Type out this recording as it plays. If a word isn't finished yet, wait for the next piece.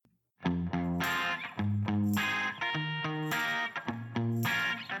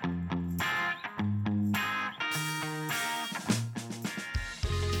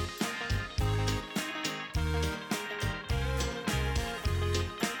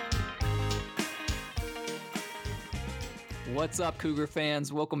What's up, Cougar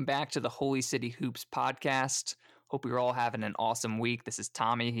fans? Welcome back to the Holy City Hoops podcast. Hope you're all having an awesome week. This is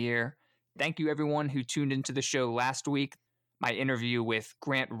Tommy here. Thank you, everyone who tuned into the show last week. My interview with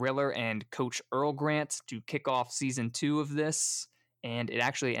Grant Riller and Coach Earl Grant to kick off season 2 of this, and it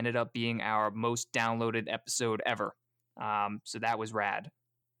actually ended up being our most downloaded episode ever. So that was rad.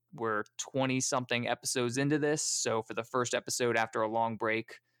 We're 20-something episodes into this, so for the first episode after a long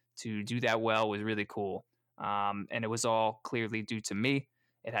break, to do that well was really cool. And it was all clearly due to me.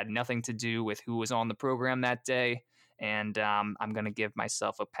 It had nothing to do with who was on the program that day, and I'm going to give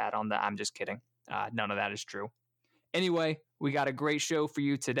myself a pat on the I'm just kidding. None of that is true. Anyway, we got a great show for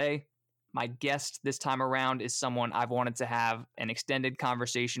you today. My guest this time around is someone I've wanted to have an extended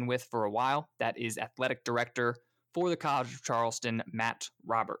conversation with for a while. That is Athletic Director for the College of Charleston, Matt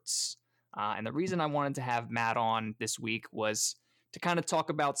Roberts. And the reason I wanted to have Matt on this week was to kind of talk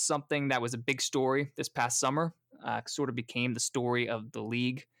about something that was a big story this past summer, sort of became the story of the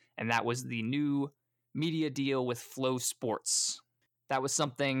league, and that was the new media deal with Flow Sports. That was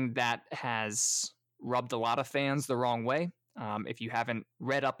something that has rubbed a lot of fans the wrong way. If you haven't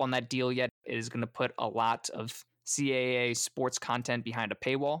read up on that deal yet, it is going to put a lot of CAA sports content behind a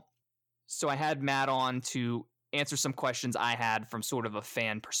paywall. So I had Matt on to answer some questions I had from sort of a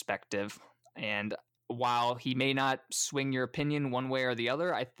fan perspective. And while he may not swing your opinion one way or the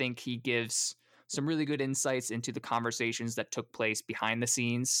other, I think he gives some really good insights into the conversations that took place behind the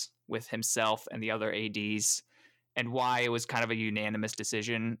scenes with himself and the other ADs, and why it was kind of a unanimous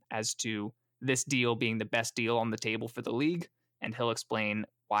decision as to this deal being the best deal on the table for the league, and he'll explain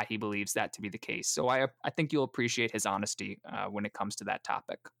why he believes that to be the case. So I think you'll appreciate his honesty when it comes to that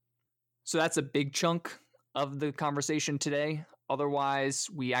topic. So that's a big chunk of the conversation today. Otherwise,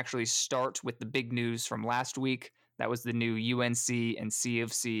 we actually start with the big news from last week. That was the new UNC and C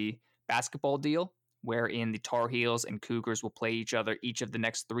of C basketball deal, wherein the Tar Heels and Cougars will play each other each of the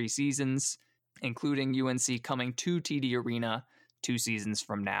next 3 seasons, including UNC coming to TD Arena 2 seasons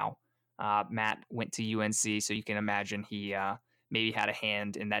from now. Matt went to UNC, so you can imagine he maybe had a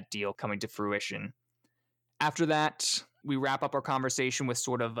hand in that deal coming to fruition. After that, we wrap up our conversation with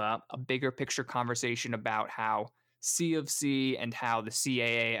sort of a bigger picture conversation about how C of C and how the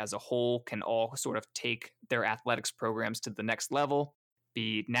CAA as a whole can all sort of take their athletics programs to the next level,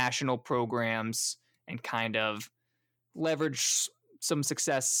 be national programs, and kind of leverage some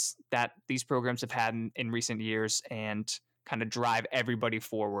success that these programs have had in recent years and kind of drive everybody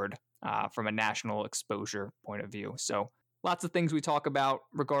forward from a national exposure point of view. So lots of things we talk about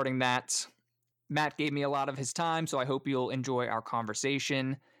regarding that. Matt gave me a lot of his time, so I hope you'll enjoy our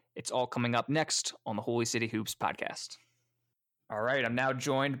conversation. It's all coming up next on the Holy City Hoops podcast. All right, I'm now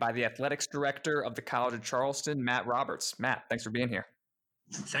joined by the athletics director of the College of Charleston, Matt Roberts. Matt, thanks for being here.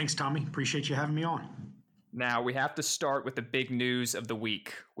 Thanks, Tommy. Appreciate you having me on. Now, we have to start with the big news of the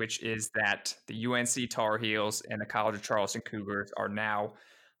week, which is that the UNC Tar Heels and the College of Charleston Cougars are now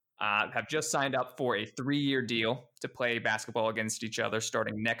have just signed up for a 3-year deal to play basketball against each other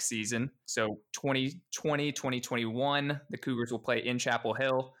starting next season. So 2020, 2021, the Cougars will play in Chapel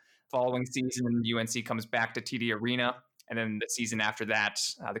Hill. Following season, UNC comes back to TD Arena. And then the season after that,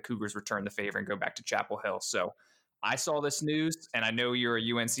 the Cougars return the favor and go back to Chapel Hill. So I saw this news, and I know you're a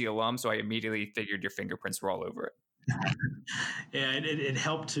UNC alum, so I immediately figured your fingerprints were all over it. Yeah, it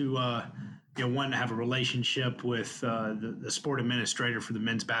helped to one, to have a relationship with the sport administrator for the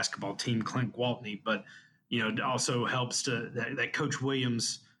men's basketball team, Clint Gwaltney, but it also helps that Coach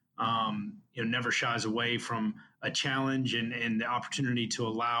Williams never shies away from a challenge and the opportunity to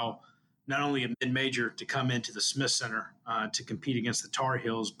allow not only a mid-major to come into the Smith Center to compete against the Tar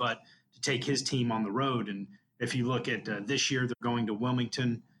Heels, but to take his team on the road. And if you look at this year, they're going to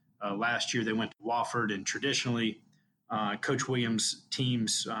Wilmington. Last year, they went to Wofford, and traditionally, Coach Williams'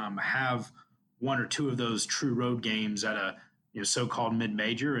 teams have 1 or 2 of those true road games at a so-called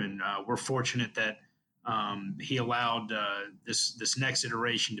mid-major, and we're fortunate that he allowed this next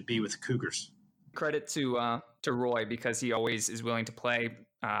iteration to be with the Cougars. Credit to Roy, because he always is willing to play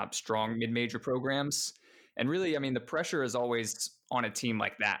strong mid-major programs. And really, I mean, the pressure is always on a team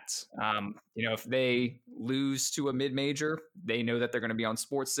like that. If they lose to a mid-major, they know that they're going to be on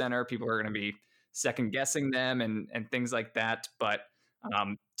Sports Center. People are going to be second-guessing them and things like that. But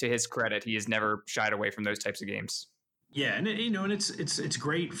to his credit, he has never shied away from those types of games. Yeah, and it's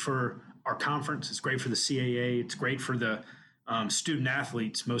great for our conference. It's great for the CAA. It's great for the student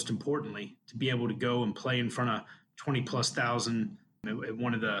athletes, most importantly, to be able to go and play in front of 20+ thousand at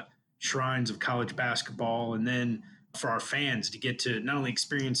one of the shrines of college basketball, and then for our fans to get to not only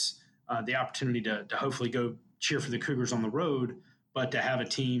experience the opportunity to hopefully go cheer for the Cougars on the road, but to have a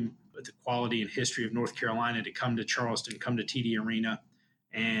team the quality and history of North Carolina to come to Charleston, come to TD Arena,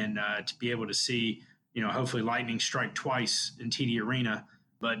 and to be able to see, hopefully lightning strike twice in TD Arena,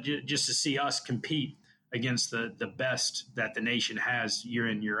 but just to see us compete against the best that the nation has year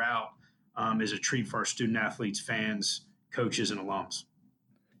in, year out is a treat for our student athletes, fans, coaches, and alums.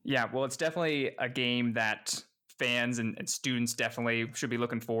 Yeah, well, it's definitely a game that fans and students definitely should be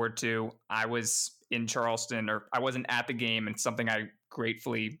looking forward to. I was in Charleston, or I wasn't at the game, and something I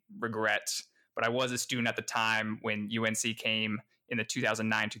gratefully regret, but I was a student at the time when UNC came in the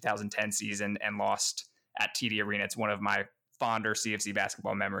 2009-2010 season and lost at TD Arena. It's one of my fonder CFC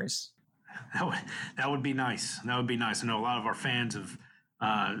basketball memories. That would be nice. That would be nice. I know a lot of our fans have,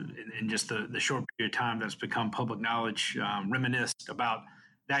 in just the short period of time that's become public knowledge, reminisced about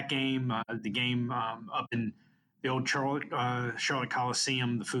that game, the game up in the old Charlotte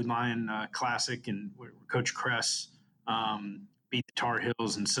Coliseum, the Food Lion Classic, and where Coach Kress beat the Tar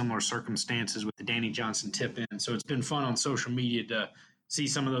Heels in similar circumstances with the Danny Johnson tip-in. So it's been fun on social media to see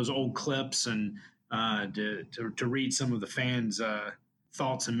some of those old clips and to read some of the fans'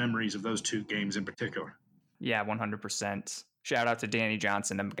 thoughts and memories of those two games in particular. Yeah, 100%. Shout out to Danny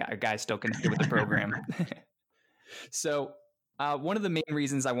Johnson, a guy still connected with the program. So one of the main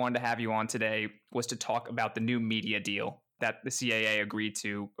reasons I wanted to have you on today was to talk about the new media deal that the CAA agreed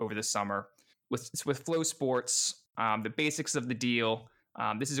to over the summer with Flow Sports. The basics of the deal,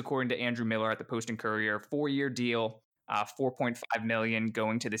 this is according to Andrew Miller at the Post and Courier, 4-year deal, $4.5 million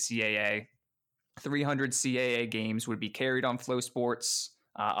going to the CAA. 300 CAA games would be carried on Flow Sports,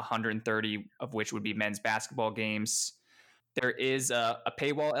 130 of which would be men's basketball games. There is a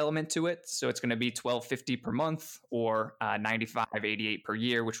paywall element to it, so it's going to be $12.50 per month or $95.88 per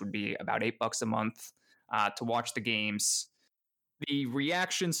year, which would be about $8 a month to watch the games. The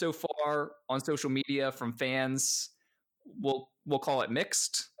reaction so far on social media from fans, we'll call it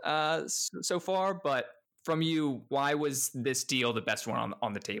mixed so far. But from you, why was this deal the best one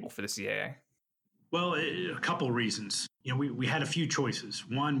on the table for the CAA? Well, a couple of reasons. We had a few choices.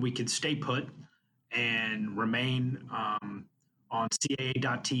 One, we could stay put and remain on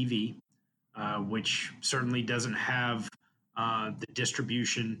CAA.TV, which certainly doesn't have the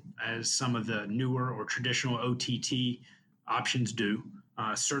distribution as some of the newer or traditional OTT options do.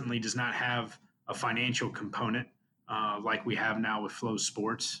 Certainly does not have a financial component like we have now with Flow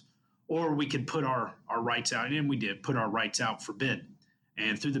Sports. Or we could put our rights out, and we did put our rights out for bid.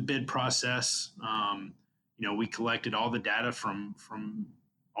 And through the bid process, we collected all the data from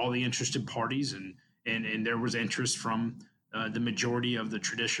all the interested parties, and there was interest from the majority of the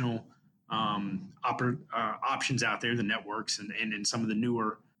traditional options out there, the networks, and in some of the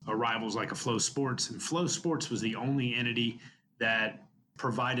newer arrivals like a Flow Sports. And Flow Sports was the only entity that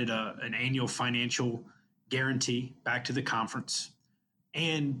provided an annual financial guarantee back to the conference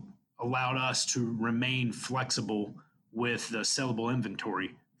and allowed us to remain flexible with the sellable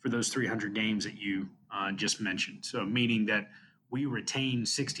inventory for those 300 games that you just mentioned. So meaning that we retain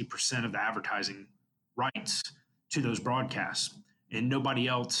 60% of the advertising rights to those broadcasts, and nobody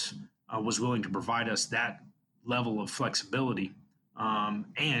else was willing to provide us that level of flexibility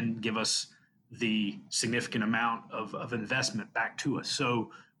and give us the significant amount of investment back to us.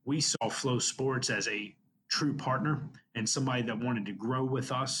 So we saw Flow Sports as a true partner and somebody that wanted to grow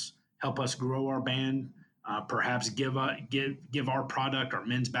with us, help us grow our band, perhaps give our product, our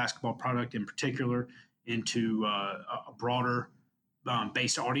men's basketball product in particular, into a broader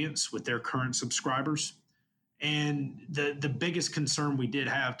based audience with their current subscribers. And the biggest concern we did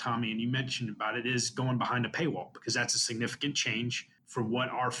have, Tommy, and you mentioned about it, is going behind a paywall, because that's a significant change for what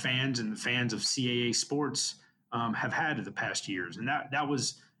our fans and the fans of CAA sports have had in the past years. And that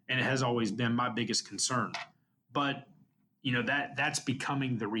was, and it has always been, my biggest concern. But that's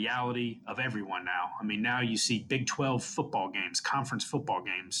becoming the reality of everyone now. I mean, now you see Big 12 football games, conference football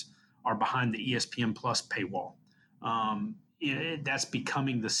games are behind the ESPN Plus paywall. That's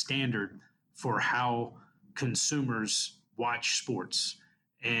becoming the standard for how consumers watch sports.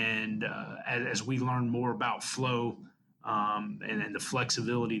 And as we learn more about Flow and the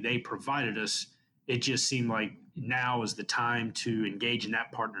flexibility they provided us, it just seemed like now is the time to engage in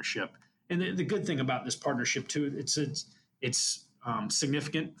that partnership. And the good thing about this partnership too, it's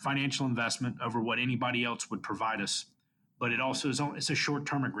significant financial investment over what anybody else would provide us, but it also it's a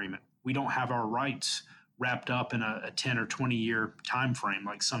short-term agreement. We don't have our rights wrapped up in a 10 or 20 year time frame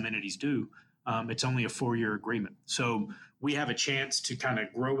like some entities do. It's only a 4-year agreement. So we have a chance to kind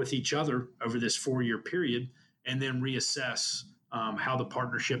of grow with each other over this 4-year period and then reassess how the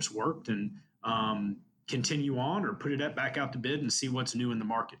partnerships worked and continue on or put it back out to bid and see what's new in the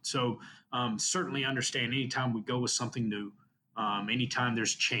market. So certainly understand anytime we go with something new, Anytime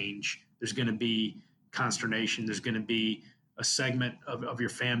there's change, there's going to be consternation. There's going to be a segment of your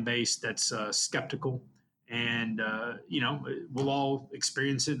fan base that's skeptical. And, we'll all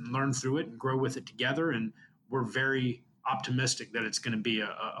experience it and learn through it and grow with it together. And we're very optimistic that it's going to be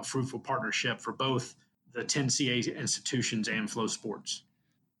a fruitful partnership for both the 10 CA institutions and Flow Sports.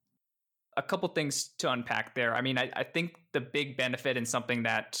 A couple things to unpack there. I mean, I think the big benefit and something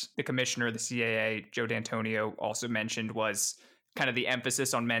that the commissioner of the CAA, Joe D'Antonio, also mentioned was kind of the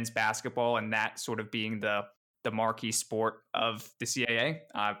emphasis on men's basketball and that sort of being the marquee sport of the CAA.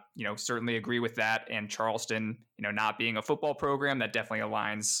 Certainly agree with that. And Charleston, not being a football program, that definitely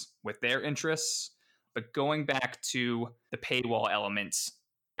aligns with their interests. But going back to the paywall elements,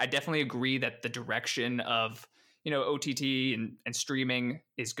 I definitely agree that the direction of OTT and streaming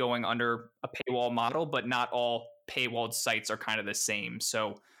is going under a paywall model, but not all paywalled sites are kind of the same.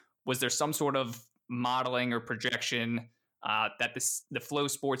 So was there some sort of modeling or projection that the Flow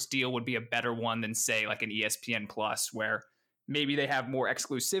Sports deal would be a better one than, say, like an ESPN Plus, where maybe they have more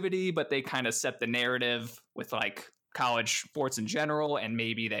exclusivity, but they kind of set the narrative with like college sports in general, and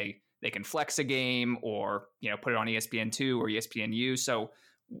maybe they can flex a game or put it on ESPN2 or ESPNU. So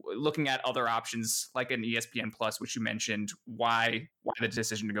looking at other options like an ESPN Plus, which you mentioned, why the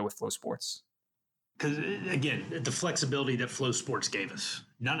decision to go with Flow Sports? Because again, the flexibility that Flow Sports gave us,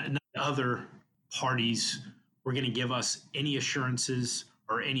 none other parties were going to give us any assurances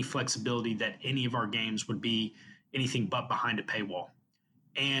or any flexibility that any of our games would be anything but behind a paywall.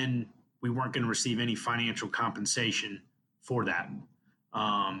 And we weren't going to receive any financial compensation for that.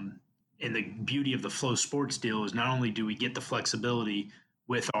 And the beauty of the Flow Sports deal is not only do we get the flexibility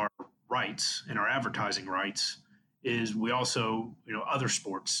with our rights and our advertising rights, is we also, other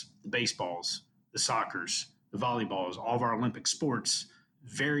sports, the baseballs, the soccers, the volleyballs, all of our Olympic sports,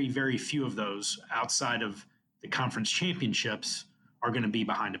 very, very few of those outside of the conference championships are going to be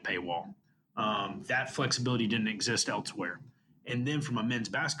behind a paywall. That flexibility didn't exist elsewhere. And then from a men's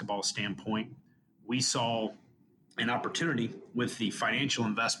basketball standpoint, we saw an opportunity with the financial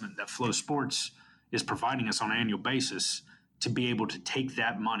investment that Flow Sports is providing us on an annual basis to be able to take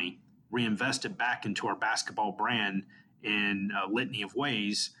that money, reinvest it back into our basketball brand in a litany of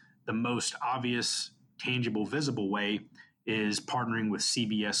ways. The most obvious, tangible, visible way is partnering with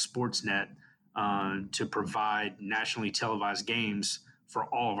CBS Sportsnet to provide nationally televised games for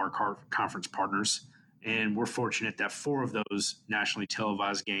all of our conference partners. And we're fortunate that 4 of those nationally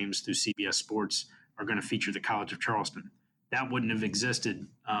televised games through CBS Sports are going to feature the College of Charleston. That wouldn't have existed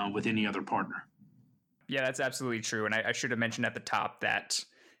with any other partner. Yeah, that's absolutely true. And I should have mentioned at the top that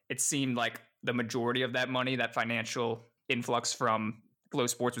it seemed like the majority of that money, that financial influx from Flow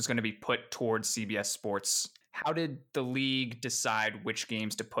Sports, was going to be put towards CBS Sports. How did the league decide which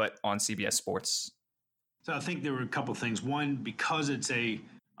games to put on CBS Sports? So I think there were a couple of things. One, because it's a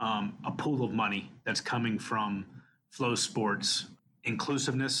pool of money that's coming from Flow Sports,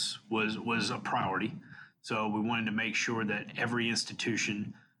 inclusiveness was a priority. So we wanted to make sure that every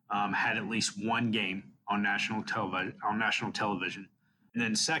institution had at least one game on national television. And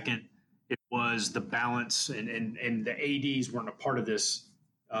then second, it was the balance, and the ADs weren't a part of this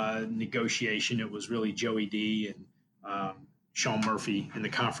negotiation. It was really Joey D and Sean Murphy in the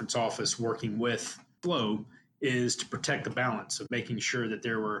conference office working with Flow, is to protect the balance of making sure that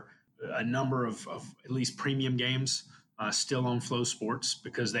there were a number of at least premium games still on Flow Sports,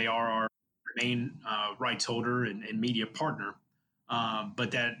 because they are our main rights holder and media partner,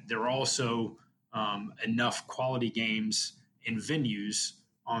 but that there are also enough quality games and venues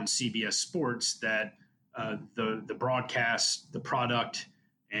on CBS Sports that the broadcast, the product,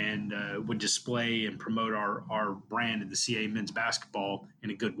 and would display and promote our brand in the CA men's basketball in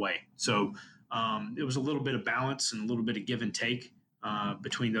a good way. So it was a little bit of balance and a little bit of give and take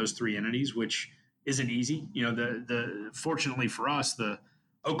between those 3 entities, which isn't easy. Fortunately for us, the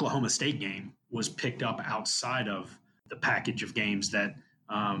Oklahoma State game was picked up outside of the package of games that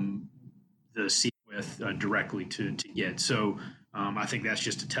the C with directly to get. So I think that's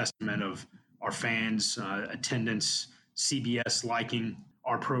just a testament of our fans' attendance, CBS liking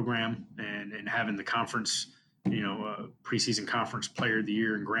our program, and having the conference, preseason conference player of the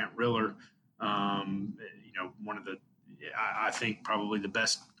year in Grant Riller, one of the, I think probably the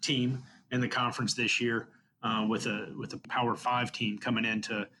best team in the conference this year, with a Power 5 team coming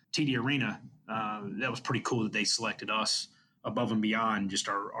into TD Arena. That was pretty cool that they selected us above and beyond just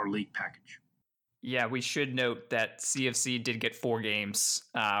our league package. Yeah, we should note that CFC did get 4 games,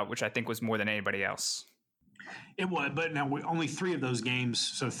 which I think was more than anybody else. It was, but now only 3 of those games.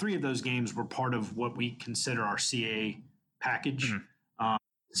 So 3 of those games were part of what we consider our CA package. Mm-hmm.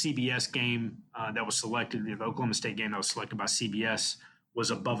 CBS game that was selected, the Oklahoma State game that was selected by CBS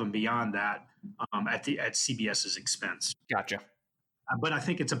was above and beyond that at CBS's expense. Gotcha. But I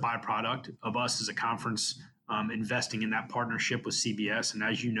think it's a byproduct of us as a conference investing in that partnership with CBS. And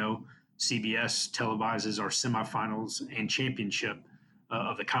as you know, CBS televises our semifinals and championship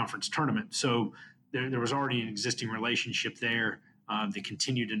of the conference tournament. So there was already an existing relationship there. The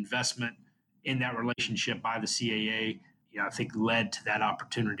continued investment in that relationship by the CAA, I think led to that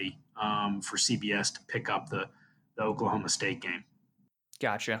opportunity for CBS to pick up the Oklahoma State game.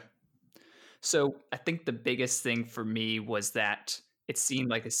 Gotcha. So I think the biggest thing for me was that it seemed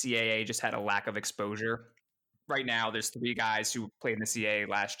like the CAA just had a lack of exposure. Right now, there's 3 guys who played in the CAA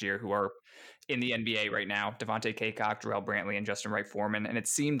last year who are in the NBA right now: Devontae Caycock, Jarrell Brantley, and Justin Wright Foreman. And it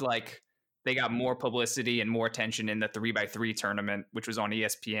seemed like they got more publicity and more attention in the 3x3 tournament, which was on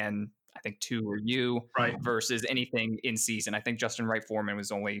ESPN, I think 2 or U, right, versus anything in season. I think Justin Wright Foreman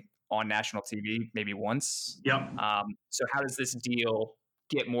was only on national TV maybe once. Yep. So how does this deal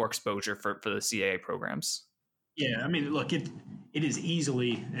get more exposure for the CAA programs? Yeah, I mean, look, it is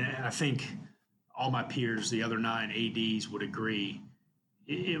easily, and I think all my peers, the other 9 ADs, would agree,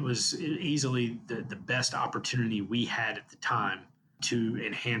 it was easily the best opportunity we had at the time to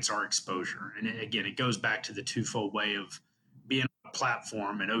enhance our exposure. And again, it goes back to the twofold way of being a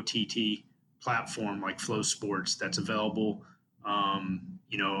platform, an OTT platform like Flow Sports that's available, on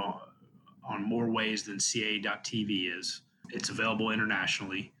more ways than CAA.TV is. It's available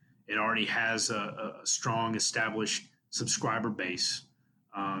internationally. It already has a strong established subscriber base.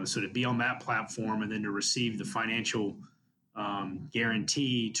 So to be on that platform and then to receive the financial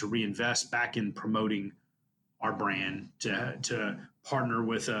guarantee to reinvest back in promoting our brand, to partner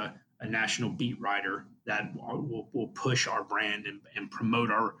with a national beat writer that will push our brand and promote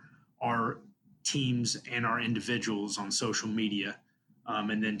our teams and our individuals on social media,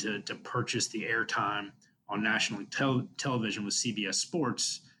 and then to purchase the airtime on national television with CBS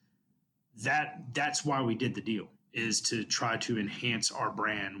Sports. That's why we did the deal, is to try to enhance our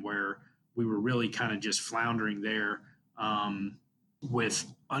brand, where we were really kind of just floundering there with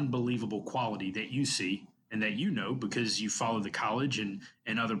unbelievable quality that you see and that because you follow the college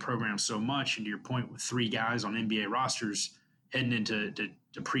and other programs so much. And to your point, with 3 guys on NBA rosters heading into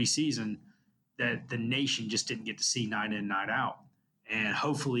preseason, that the nation just didn't get to see night in, night out. And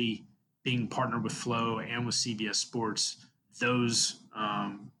hopefully being partnered with Flow and with CBS Sports, those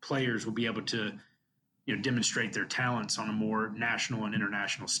players will be able to demonstrate their talents on a more national and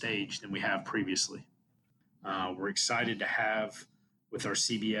international stage than we have previously. We're excited to have, with our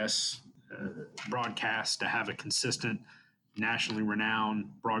CBS broadcast, to have a consistent, nationally renowned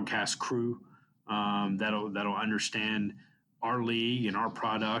broadcast crew that'll understand our league and our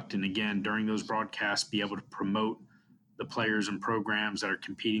product, and again, during those broadcasts, be able to promote the players and programs that are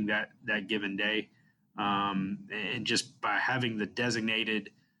competing that given day. And just by having the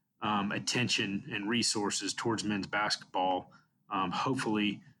designated attention and resources towards men's basketball,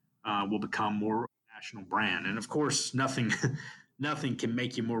 hopefully will become more national brand. And of course, nothing can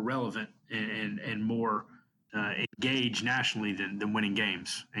make you more relevant and more engaged nationally than winning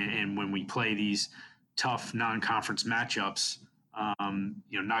games. And when we play these tough non-conference matchups,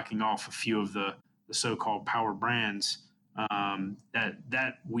 knocking off a few of the so-called power brands,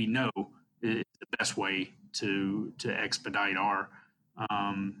 that we know is the best way to expedite our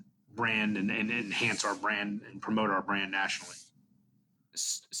brand and enhance our brand and promote our brand nationally.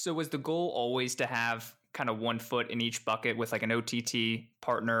 So was the goal always to have kind of one foot in each bucket with like an OTT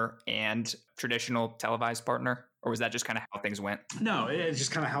partner and traditional televised partner? Or was that just kind of how things went? No, it's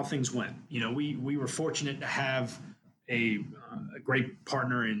just kind of how things went. We were fortunate to have a great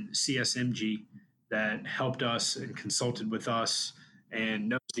partner in CSMG that helped us and consulted with us and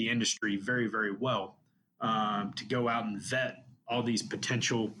knows the industry very, very well, to go out and vet all these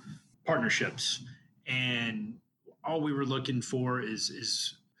potential partnerships. And all we were looking for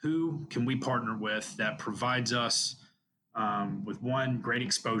is who can we partner with that provides us with, one, great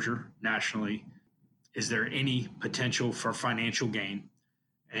exposure nationally. Is there any potential for financial gain?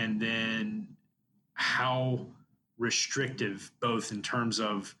 And then how restrictive, both in terms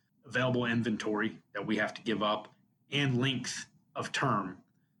of available inventory that we have to give up and length of term.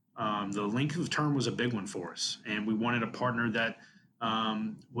 The length of term was a big one for us, and we wanted a partner that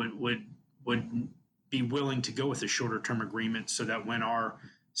would be willing to go with a shorter term agreement, so that when our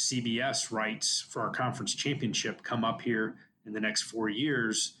CBS rights for our conference championship come up here in the next 4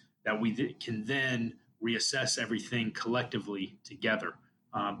 years, that we can then reassess everything collectively together,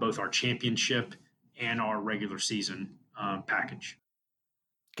 both our championship and our regular season package.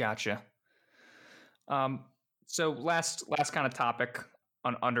 Gotcha. So last kind of topic.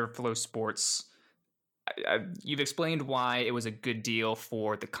 under Flow Sports. You've explained why it was a good deal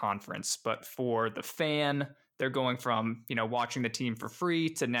for the conference, but for the fan, they're going from watching the team for free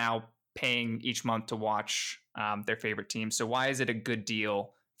to now paying each month to watch their favorite team. So why is it a good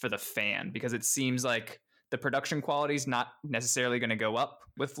deal for the fan? Because it seems like the production quality is not necessarily going to go up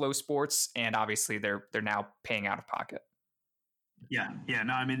with Flow Sports, and obviously they're now paying out of pocket. Yeah.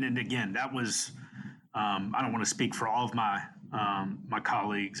 No, I mean, and again, that was I don't want to speak for all of my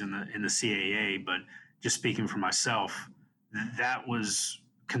colleagues in the CAA, but just speaking for myself, that was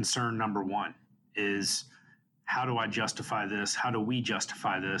concern number one: is how do I justify this? How do we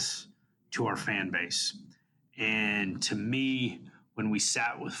justify this to our fan base? And to me, when we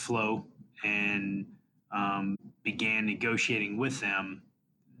sat with Flow and began negotiating with them,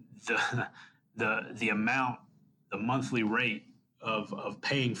 the amount, the monthly rate of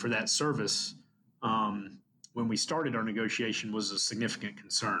paying for that service, when we started our negotiation, was a significant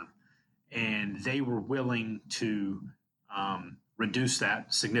concern, and they were willing to reduce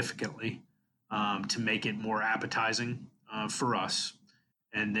that significantly to make it more appetizing for us,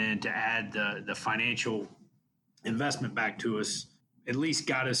 and then to add the financial investment back to us, at least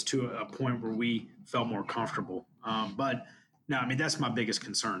got us to a point where we felt more comfortable. But no, I mean, that's my biggest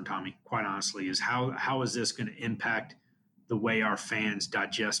concern, Tommy, quite honestly, is how is this going to impact the way our fans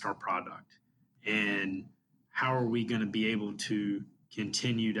digest our product, and how are we going to be able to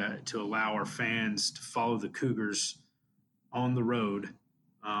continue to allow our fans to follow the Cougars on the road.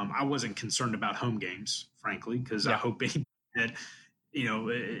 I wasn't concerned about home games, frankly, because I hope anybody that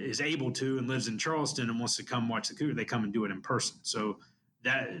is able to and lives in Charleston and wants to come watch the Cougars, they come and do it in person. So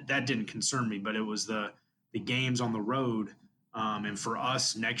that didn't concern me, but it was the games on the road. And for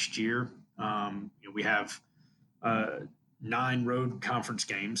us next year, we have 9 road conference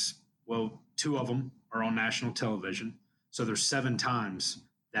games. Well, 2 of them are on national television. So there's 7 times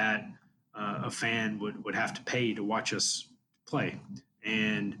that a fan would have to pay to watch us play.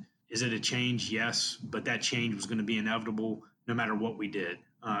 And is it a change? Yes, but that change was going to be inevitable no matter what we did,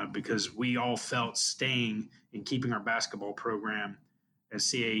 because we all felt staying and keeping our basketball program at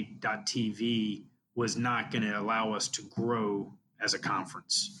CA.TV was not going to allow us to grow as a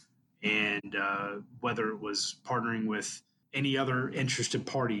conference. And whether it was partnering with any other interested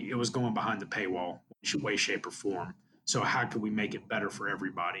party, it was going behind the paywall, way, shape, or form. So how could we make it better for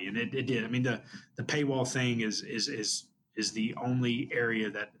everybody? And it did. I mean, the paywall thing is the only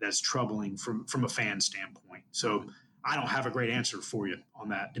area that's troubling from a fan standpoint. So I don't have a great answer for you on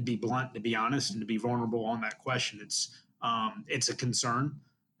that. To be blunt, to be honest, and to be vulnerable on that question, it's a concern,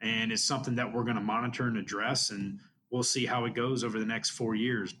 and it's something that we're going to monitor and address, and we'll see how it goes over the next 4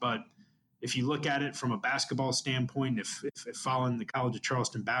 years. But if you look at it from a basketball standpoint, if following the College of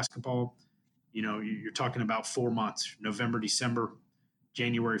Charleston basketball, you're talking about 4 months: November, December,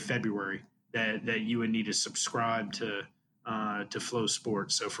 January, February, that you would need to subscribe to Flow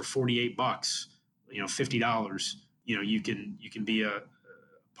Sports. So for $48, $50, you can be a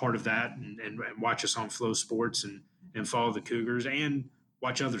part of that and watch us on Flow Sports and follow the Cougars and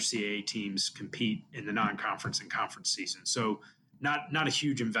watch other CAA teams compete in the non-conference and conference season. So not a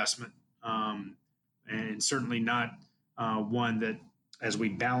huge investment, and certainly not one that, as we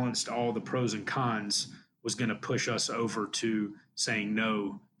balanced all the pros and cons, was going to push us over to saying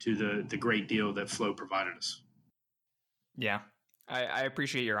no to the great deal that Flow provided us. Yeah, I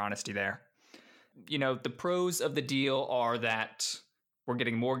appreciate your honesty there. The pros of the deal are that we're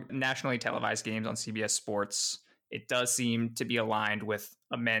getting more nationally televised games on CBS Sports. It does seem to be aligned with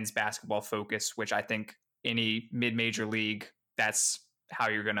a men's basketball focus, which I think any mid-major league, that's how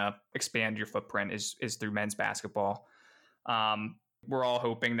you're going to expand your footprint is through men's basketball. We're all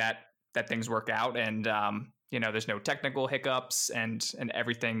hoping that things work out, and there's no technical hiccups, and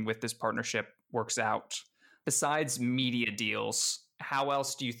everything with this partnership works out. Besides media deals, how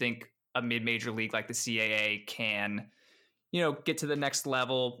else do you think a mid-major league like the CAA can, get to the next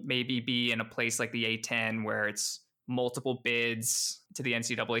level, maybe be in a place like the A10 where it's multiple bids to the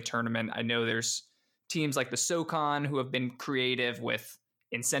NCAA tournament? I know there's teams like the SoCon who have been creative with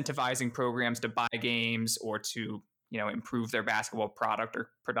incentivizing programs to buy games or to, improve their basketball product or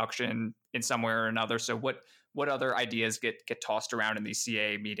production in some way or another. So what other ideas get tossed around in these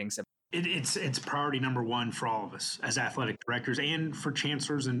CAA meetings? It's priority number one for all of us as athletic directors and for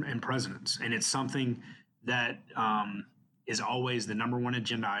chancellors and presidents. And it's something that is always the number one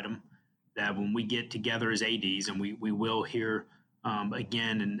agenda item, that when we get together as ADs, and we will here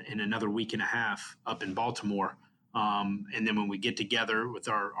again in another week and a half up in Baltimore. And then when we get together with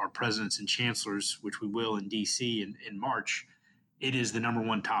our presidents and chancellors, which we will in DC in March, it is the number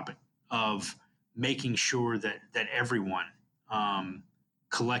one topic of making sure that everyone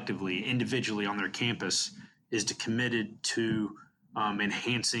collectively, individually on their campus is committed to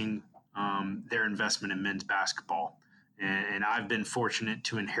enhancing their investment in men's basketball. And I've been fortunate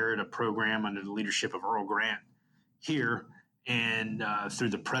to inherit a program under the leadership of Earl Grant here, and through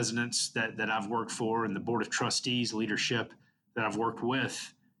the presidents that I've worked for and the board of trustees leadership that I've worked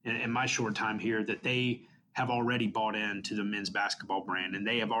with in my short time here, that they have already bought into the men's basketball brand, and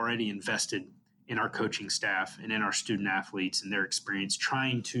they have already invested in our coaching staff and in our student athletes and their experience,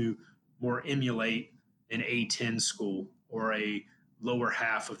 trying to more emulate an A10 school or a lower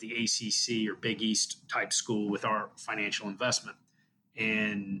half of the ACC or Big East type school with our financial investment.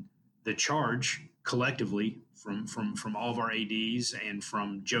 And the charge collectively from all of our ADs and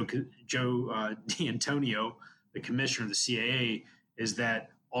from Joe D'Antonio, the commissioner of the CAA, is that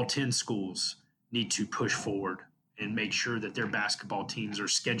all 10 schools need to push forward and make sure that their basketball teams are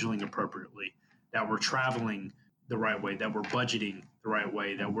scheduling appropriately, that we're traveling the right way, that we're budgeting the right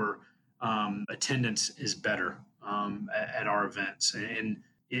way, that we're attendance is better at our events. And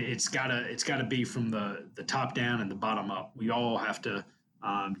it's gotta be from the top down and the bottom up. We all have to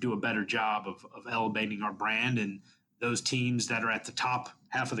do a better job of elevating our brand, and those teams that are at the top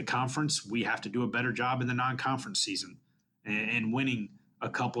half of the conference, we have to do a better job in the non-conference season and winning a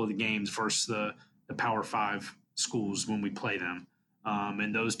couple of the games versus the Power 5 schools when we play them.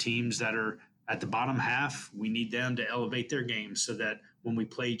 And those teams that are at the bottom half, we need them to elevate their games so that when we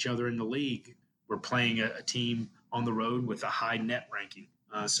play each other in the league, we're playing a team on the road with a high net ranking.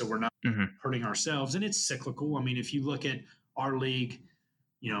 So we're not hurting ourselves. And it's cyclical. I mean, if you look at our league,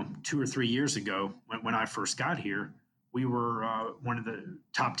 2 or 3 years ago, when I first got here, we were one of the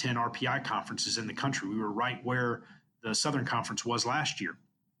top 10 RPI conferences in the country. We were right where the Southern Conference was last year.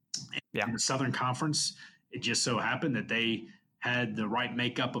 And the Southern Conference, it just so happened that they had the right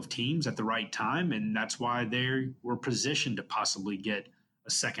makeup of teams at the right time, and that's why they were positioned to possibly get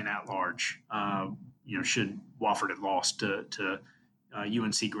a second at-large, should Wofford have lost to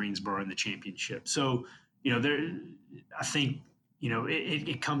UNC Greensboro in the championship. So, I think,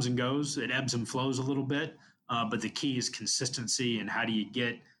 it comes and goes. It ebbs and flows a little bit, but the key is consistency, and how do you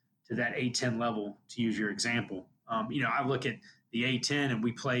get to that A10 level, to use your example. I look at the A10, and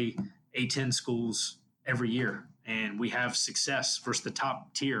we play A10 schools every year, and we have success versus the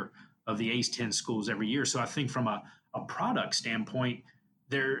top tier of the A10 schools every year. So I think from a product standpoint,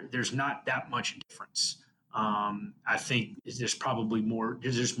 there's not that much difference. I think there's probably more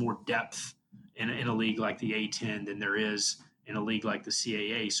depth in a league like the A10 than there is in a league like the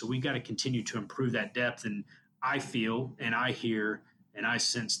CAA. So we've got to continue to improve that depth. And I feel and I hear and I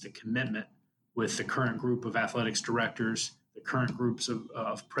sense the commitment with the current group of athletics directors, the current groups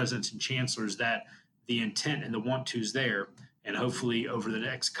of presidents and chancellors, that the intent and the want-to's there. And hopefully over the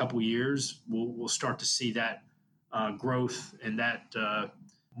next couple of years, we'll start to see that growth and that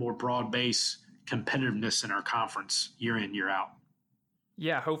more broad-based competitiveness in our conference year in, year out.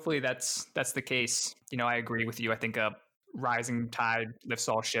 Yeah, hopefully that's the case. I agree with you. I think a rising tide lifts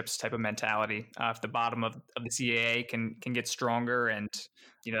all ships type of mentality. If the bottom of the CAA can get stronger, and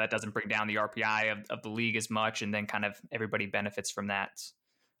that doesn't bring down the RPI of the league as much, and then kind of everybody benefits from that.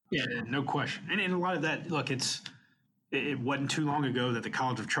 Yeah, no question. And a lot of that, look, it wasn't too long ago that the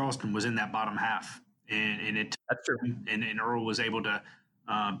College of Charleston was in that bottom half, and that's true. And Earl was able to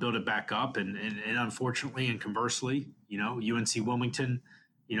build it back up, and unfortunately and conversely, UNC Wilmington,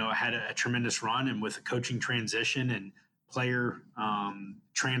 had a tremendous run, and with a coaching transition and player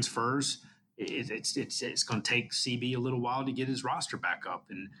transfers, it's going to take CB a little while to get his roster back up,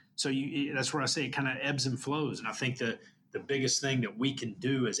 and so that's where I say it kind of ebbs and flows. And I think the biggest thing that we can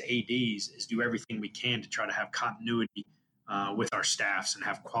do as ADs is do everything we can to try to have continuity with our staffs and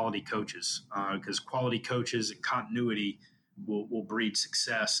have quality coaches, because quality coaches and continuity will breed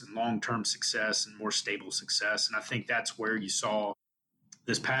success and long-term success and more stable success. And I think that's where you saw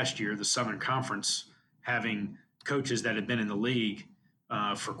this past year, the Southern Conference having coaches that had been in the league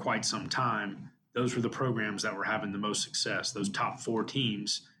for quite some time. Those were the programs that were having the most success. Those top 4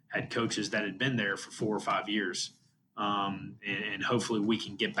 teams had coaches that had been there for 4 or 5 years. And hopefully we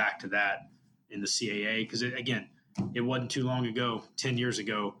can get back to that in the CAA, because again, it wasn't too long ago, 10 years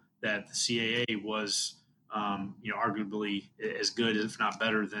ago, that the CAA was, arguably as good, if not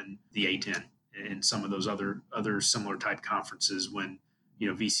better, than the A10 and some of those other similar type conferences when,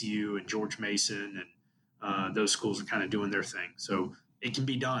 VCU and George Mason and those schools are kind of doing their thing. So it can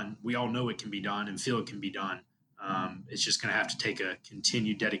be done. We all know it can be done and feel it can be done. It's just going to have to take a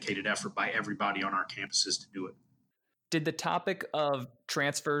continued dedicated effort by everybody on our campuses to do it. Did the topic of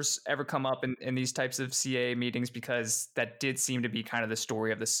transfers ever come up in these types of CAA meetings? Because that did seem to be kind of the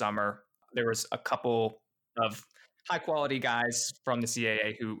story of the summer. There was a couple of high quality guys from the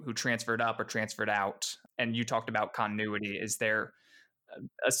CAA who transferred up or transferred out. And you talked about continuity. Is there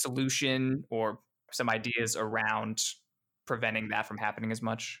a solution or some ideas around preventing that from happening as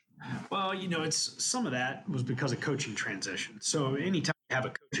much? Well, it's some of that was because of coaching transition. So anytime you have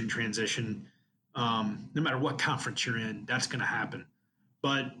a coaching transition, no matter what conference you're in, that's going to happen.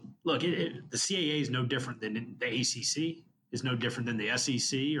 But look, the CAA is no different than the ACC, is no different than the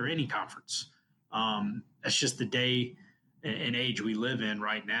SEC or any conference. That's just the day and age we live in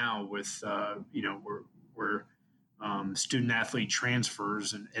right now. With we're student athlete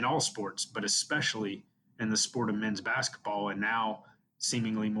transfers in all sports, but especially in the sport of men's basketball, and now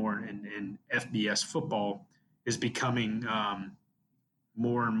seemingly more in FBS football, is becoming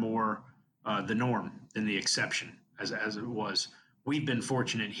more and more the norm than the exception, as it was. We've been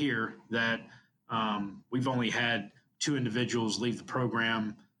fortunate here that we've only had 2 individuals leave the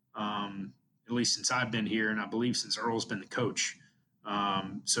program, at least since I've been here, and I believe since Earl's been the coach.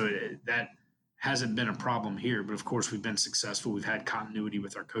 So that hasn't been a problem here. But of course, we've been successful. We've had continuity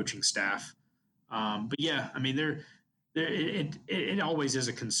with our coaching staff. But yeah, I mean, it always is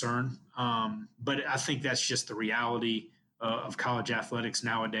a concern. But I think that's just the reality of college athletics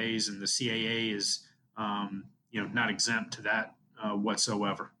nowadays, and the CAA is not exempt to that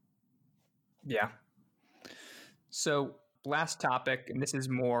whatsoever. Yeah. So last topic, and this is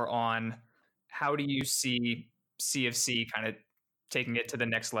more on how do you see CFC kind of taking it to the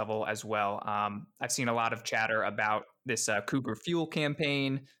next level as well? I've seen a lot of chatter about this Cougar Fuel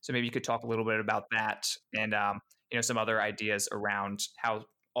campaign. So maybe you could talk a little bit about that and, some other ideas around how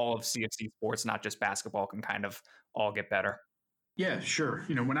all of CFC sports, not just basketball, can kind of all get better. Yeah, sure.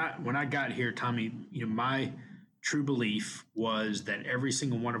 When I got here, Tommy, my true belief was that every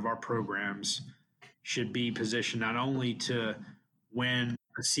single one of our programs should be positioned not only to win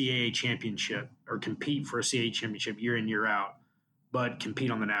a CAA championship or compete for a CAA championship year in, year out, but compete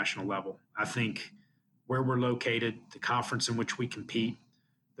on the national level. I think where we're located, the conference in which we compete,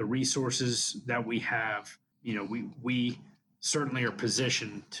 the resources that we have, we certainly are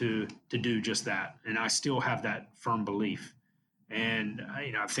positioned to do just that. And I still have that firm belief. And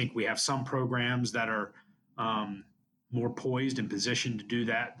I think we have some programs that are more poised and positioned to do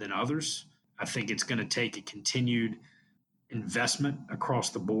that than others. I think it's going to take a continued investment across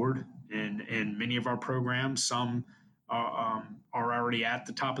the board in many of our programs. Some are already at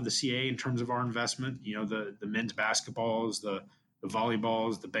the top of the CAA in terms of our investment. The men's basketballs, the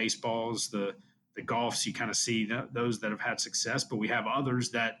volleyballs, the baseballs, the golfs. You kind of see those that have had success, but we have others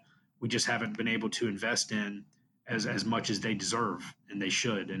that we just haven't been able to invest in as much as they deserve and they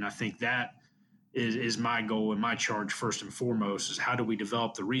should. And I think that is my goal and my charge first and foremost, is how do we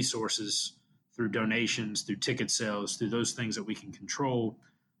develop the resources through donations, through ticket sales, through those things that we can control,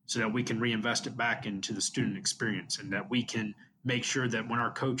 so that we can reinvest it back into the student experience, and that we can make sure that when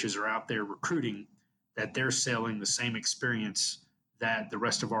our coaches are out there recruiting, that they're selling the same experience that the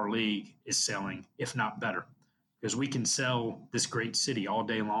rest of our league is selling, if not better. Because we can sell this great city all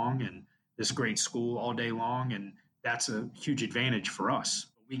day long and this great school all day long, and that's a huge advantage for us.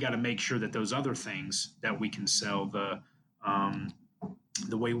 We got to make sure that those other things that we can sell,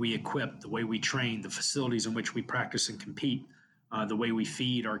 the way we equip, the way we train, the facilities in which we practice and compete, the way we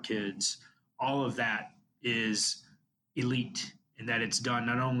feed our kids, all of that is elite, and that it's done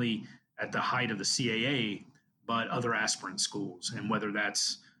not only at the height of the CAA, but other aspirant schools. And whether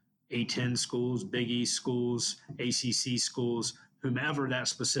that's A10 schools, Big East schools, ACC schools, whomever that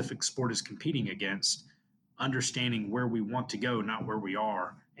specific sport is competing against, understanding where we want to go, not where we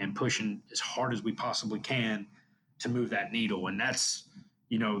are, and pushing as hard as we possibly can to move that needle. And that's,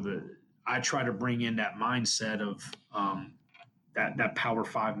 I try to bring in that mindset of that Power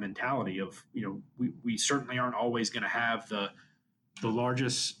 5 mentality of, we certainly aren't always going to have the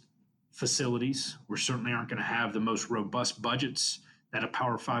largest facilities. We certainly aren't going to have the most robust budgets at a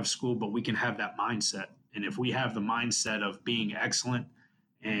Power 5 school, but we can have that mindset. And if we have the mindset of being excellent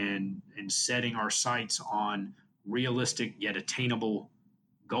and setting our sights on realistic yet attainable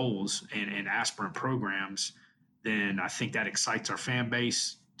goals and aspirant programs, then I think that excites our fan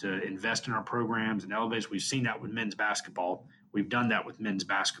base to invest in our programs and elevate. We've seen that with men's basketball. We've done that with men's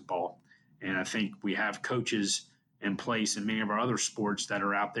basketball. And I think we have coaches in place in many of our other sports that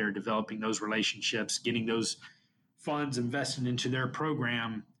are out there developing those relationships, getting those funds invested into their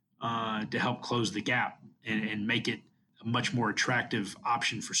program to help close the gap and make it a much more attractive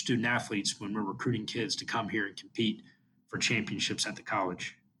option for student athletes when we're recruiting kids to come here and compete for championships at the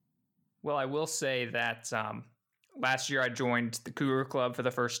college. Well, I will say that last year I joined the Cougar Club for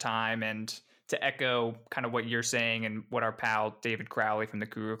the first time, and to echo kind of what you're saying and what our pal David Crowley from the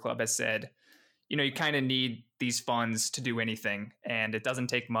Cougar Club has said, you kind of need these funds to do anything. And it doesn't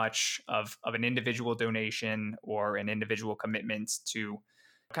take much of an individual donation or an individual commitment to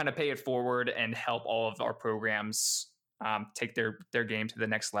kind of pay it forward and help all of our programs take their game to the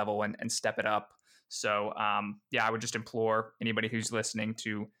next level and step it up. So, I would just implore anybody who's listening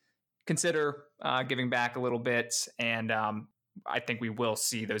to consider giving back a little bit. And I think we will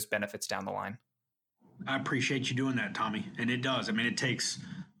see those benefits down the line. I appreciate you doing that, Tommy. And it does. I mean, it takes,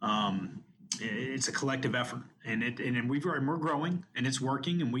 it's a collective effort, and we're growing, and it's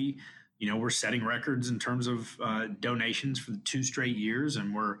working. And we're setting records in terms of donations for the 2 straight years,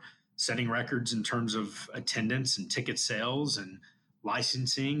 and we're setting records in terms of attendance and ticket sales and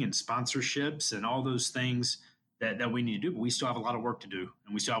licensing and sponsorships and all those things that we need to do. But we still have a lot of work to do,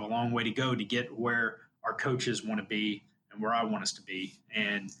 and we still have a long way to go to get where our coaches want to be and where I want us to be.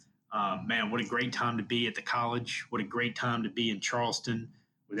 And man, what a great time to be at the college. What a great time to be in Charleston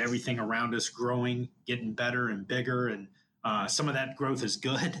with everything around us growing, getting better and bigger. And some of that growth is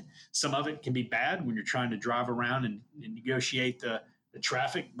good. Some of it can be bad when you're trying to drive around and negotiate the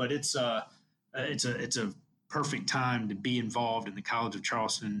traffic. But it's a perfect time to be involved in the College of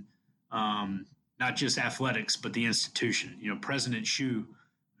Charleston, not just athletics, but the institution. President Shu,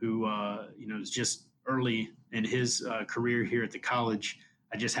 who is just early in his career here at the college.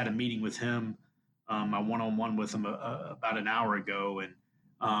 I just had a meeting with him, my one-on-one with him about an hour ago,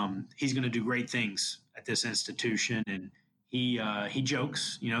 and he's going to do great things at this institution. And he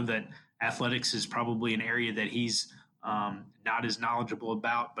jokes, that athletics is probably an area that he's not as knowledgeable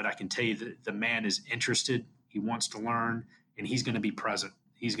about, but I can tell you that the man is interested. He wants to learn, and he's going to be present.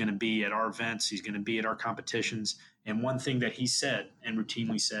 He's going to be at our events. He's going to be at our competitions. And one thing that he said and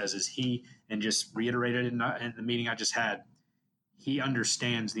routinely says is and just reiterated in the meeting I just had, he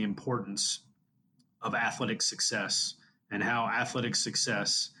understands the importance of athletic success and how athletic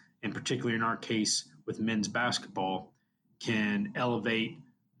success, and particularly in our case with men's basketball, can elevate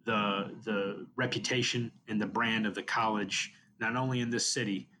the reputation and the brand of the college, not only in this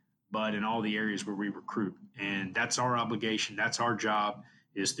city, but in all the areas where we recruit. And that's our obligation. That's our job,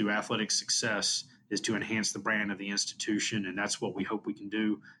 is through athletic success, is to enhance the brand of the institution. And that's what we hope we can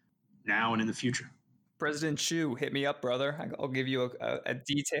do now and in the future. President Shu, hit me up, brother. I'll give you a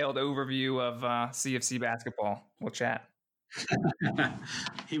detailed overview of CFC basketball. We'll chat.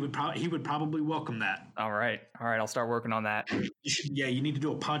 He would probably welcome that. All right. I'll start working on that. You need to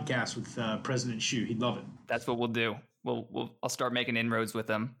do a podcast with President Shu. He'd love it. That's what we'll do. I'll start making inroads with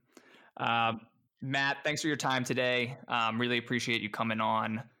him. Matt, thanks for your time today. Really appreciate you coming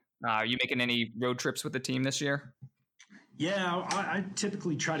on. Are you making any road trips with the team this year? Yeah, I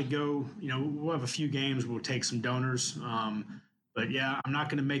typically try to go, we'll have a few games. We'll take some donors. But yeah, I'm not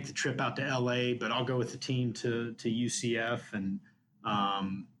going to make the trip out to LA, but I'll go with the team to UCF and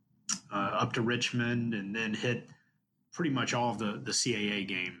up to Richmond, and then hit pretty much all of the CAA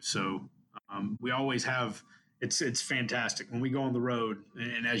games. So we always have, it's fantastic when we go on the road.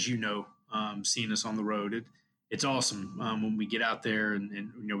 And as you know, seeing us on the road, it's awesome when we get out there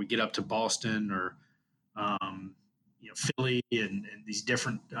and we get up to Boston or Philly and these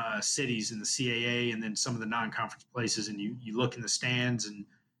different cities in the CAA, and then some of the non-conference places, and you look in the stands, and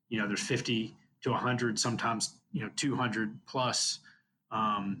there's 50 to 100, sometimes 200 plus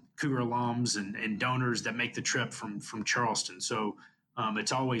Cougar alums and donors that make the trip from Charleston. So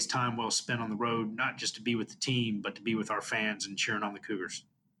it's always time well spent on the road, not just to be with the team, but to be with our fans and cheering on the Cougars.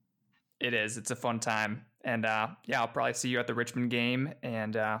 It is. It's a fun time. And I'll probably see you at the Richmond game,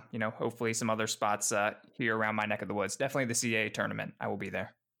 and hopefully some other spots here around my neck of the woods. Definitely the CAA tournament. I will be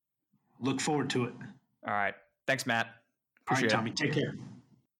there. Look forward to it. All right. Thanks, Matt. Appreciate it. All right, Tommy. Take care.